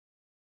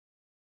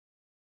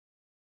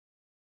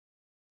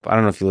I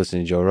don't know if you listen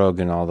to Joe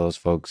Rogan, all those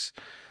folks,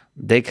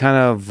 they kind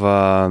of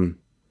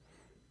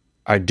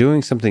are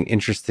doing something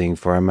interesting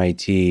for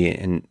MIT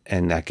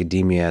and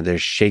academia. They're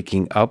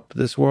shaking up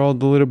this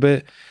world a little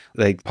bit,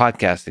 like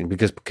podcasting,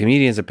 because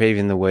comedians are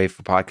paving the way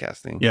for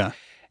podcasting. Yeah.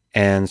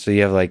 And so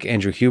you have like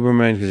Andrew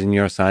Huberman, who's a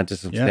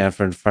neuroscientist from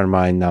Stanford, a friend of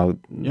mine now.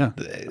 Yeah,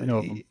 I know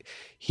of him.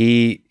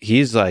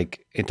 He's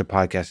like into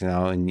podcasting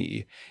now, and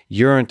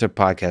you're into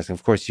podcasting.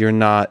 Of course, you're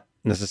not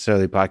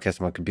necessarily podcasting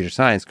about computer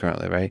science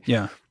currently, right?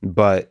 Yeah.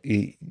 But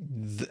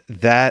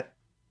that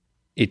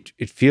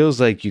it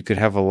feels like you could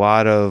have a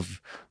lot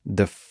of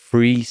the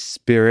free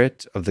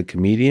spirit of the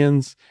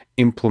comedians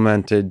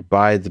implemented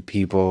by the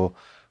people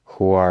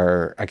who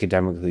are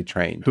academically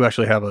trained, who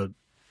actually have a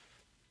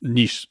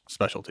niche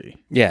specialty.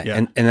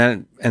 Yeah.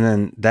 And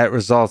then that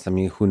results, I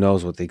mean, who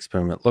knows what the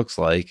experiment looks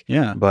like.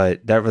 Yeah.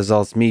 But that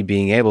results me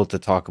being able to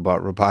talk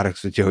about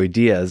robotics with Joey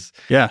Diaz.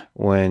 Yeah.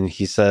 When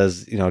he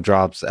says,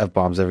 drops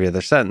F-bombs every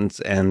other sentence.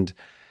 And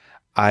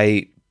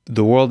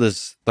the world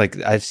is like,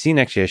 I've seen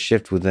actually a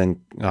shift within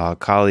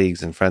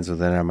colleagues and friends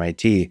within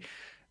MIT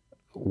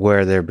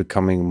where they're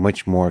becoming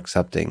much more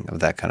accepting of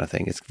that kind of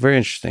thing. It's very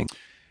interesting.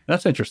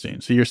 That's interesting.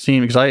 So you're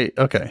seeing,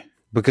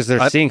 because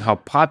they're seeing how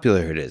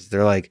popular it is.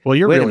 They're like, well,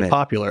 you're really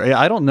popular.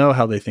 I don't know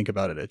how they think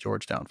about it at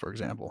Georgetown, for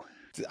example.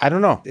 I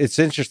don't know. It's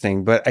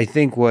interesting, but I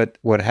think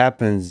what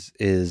happens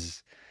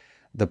is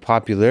the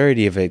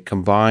popularity of it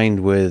combined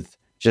with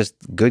just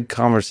good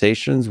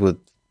conversations with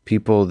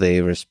people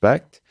they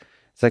respect.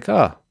 It's like,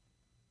 oh,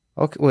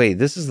 okay, wait,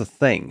 this is the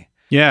thing.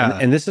 Yeah.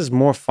 And this is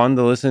more fun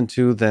to listen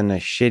to than a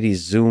shitty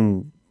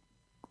Zoom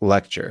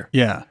lecture.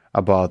 Yeah.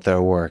 About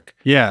their work.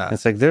 Yeah.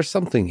 It's like, there's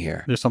something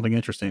here. There's something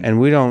interesting. And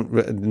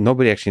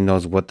nobody actually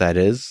knows what that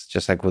is.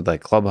 Just like with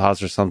like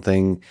Clubhouse or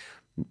something,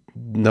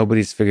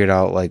 nobody's figured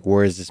out like,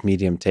 where is this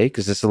medium take?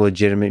 Is this a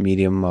legitimate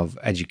medium of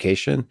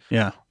education?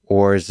 Yeah.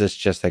 Or is this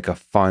just like a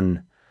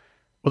fun?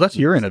 Well, that's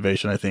your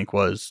innovation, I think,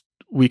 was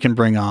we can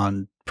bring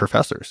on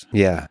professors.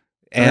 Yeah.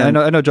 And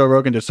I know Joe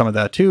Rogan did some of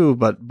that too,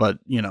 but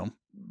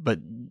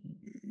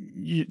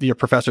you're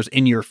professors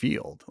in your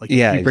field. Like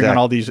you bring on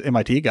all these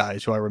MIT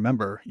guys who I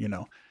remember,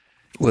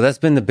 Well, that's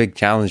been the big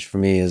challenge for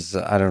me I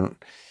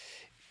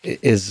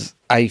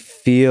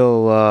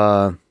feel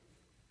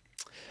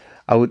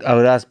I would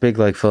ask big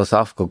like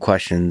philosophical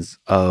questions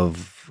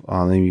of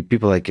maybe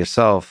people like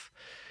yourself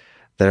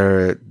that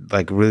are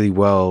like really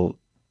well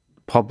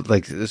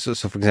like so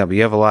for example,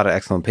 you have a lot of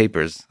excellent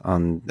papers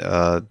on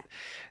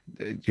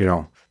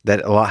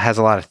that has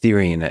a lot of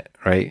theory in it,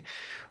 right?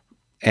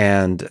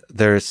 And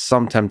there's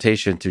some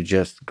temptation to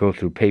just go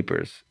through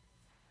papers.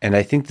 And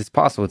I think it's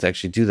possible to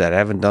actually do that. I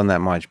haven't done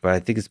that much, but I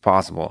think it's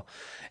possible.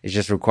 It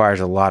just requires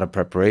a lot of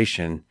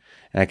preparation.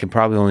 And I can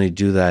probably only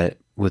do that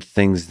with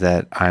things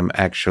that I'm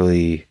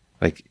actually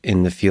like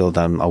in the field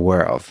I'm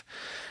aware of.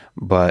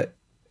 But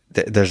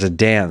there's a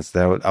dance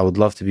that I would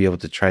love to be able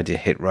to try to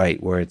hit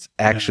right, where it's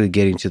actually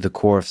getting to the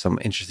core of some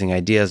interesting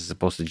ideas as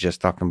opposed to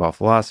just talking about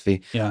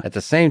philosophy. Yeah. At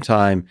the same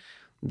time,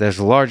 there's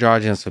a large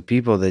audience of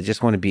people that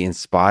just want to be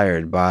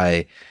inspired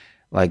by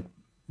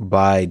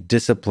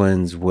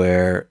disciplines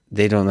where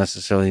they don't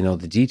necessarily know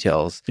the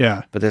details.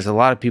 Yeah. But there's a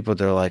lot of people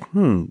that are like,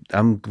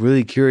 I'm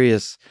really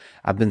curious.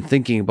 I've been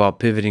thinking about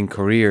pivoting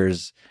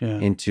careers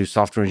into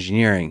software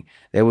engineering.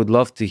 They would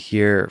love to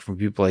hear from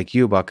people like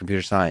you about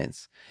computer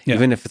science,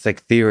 even if it's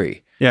like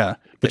theory. Yeah.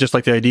 But just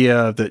like the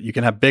idea that you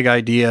can have big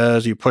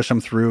ideas, you push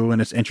them through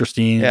and it's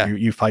interesting. Yeah.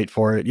 You fight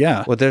for it.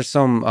 Yeah. Well, there's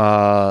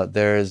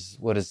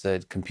what is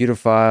it? Computer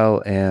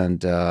File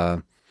and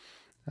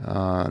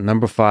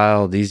Number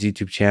File, these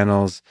YouTube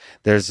channels.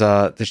 There's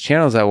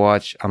channels I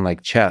watch on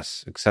like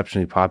chess,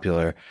 exceptionally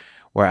popular,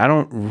 where I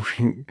don't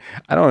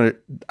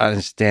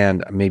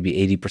understand maybe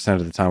 80%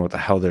 of the time what the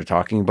hell they're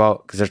talking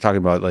about, because they're talking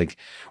about like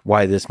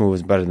why this move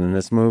is better than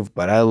this move.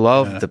 But I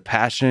love the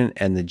passion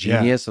and the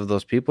genius of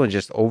those people, and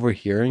just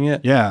overhearing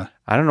it. Yeah.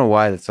 I don't know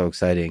why that's so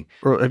exciting.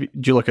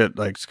 Did you look at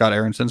like Scott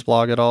Aronson's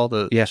blog at all?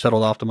 The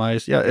Shuttle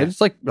Optimized? Yeah.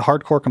 It's like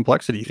hardcore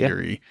complexity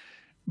theory,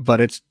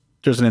 but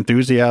there's an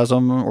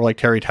enthusiasm, or like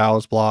Terry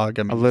Tao's blog.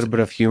 I mean, a little bit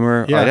of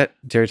humor. Yeah.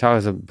 Terry Tao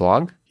has a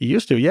blog? He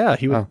used to, yeah.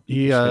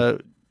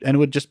 And it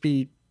would just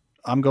be,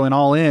 I'm going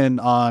all in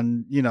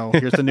on,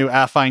 here's the new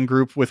affine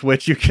group with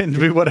which you can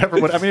do whatever.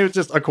 I mean, it was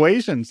just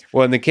equations.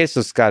 Well, in the case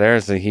of Scott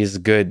Aronson, he's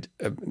good.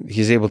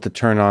 He's able to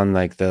turn on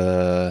like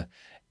the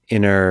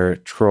inner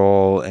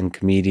troll and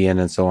comedian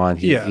and so on.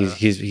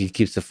 He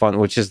keeps the fun,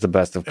 which is the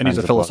best of. And he's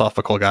a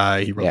philosophical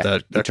guy. He wrote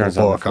that turns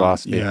cool on book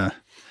philosophy.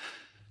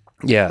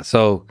 Yeah.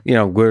 So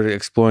we're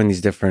exploring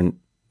these different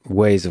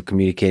ways of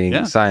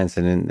communicating science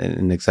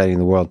and exciting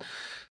the world.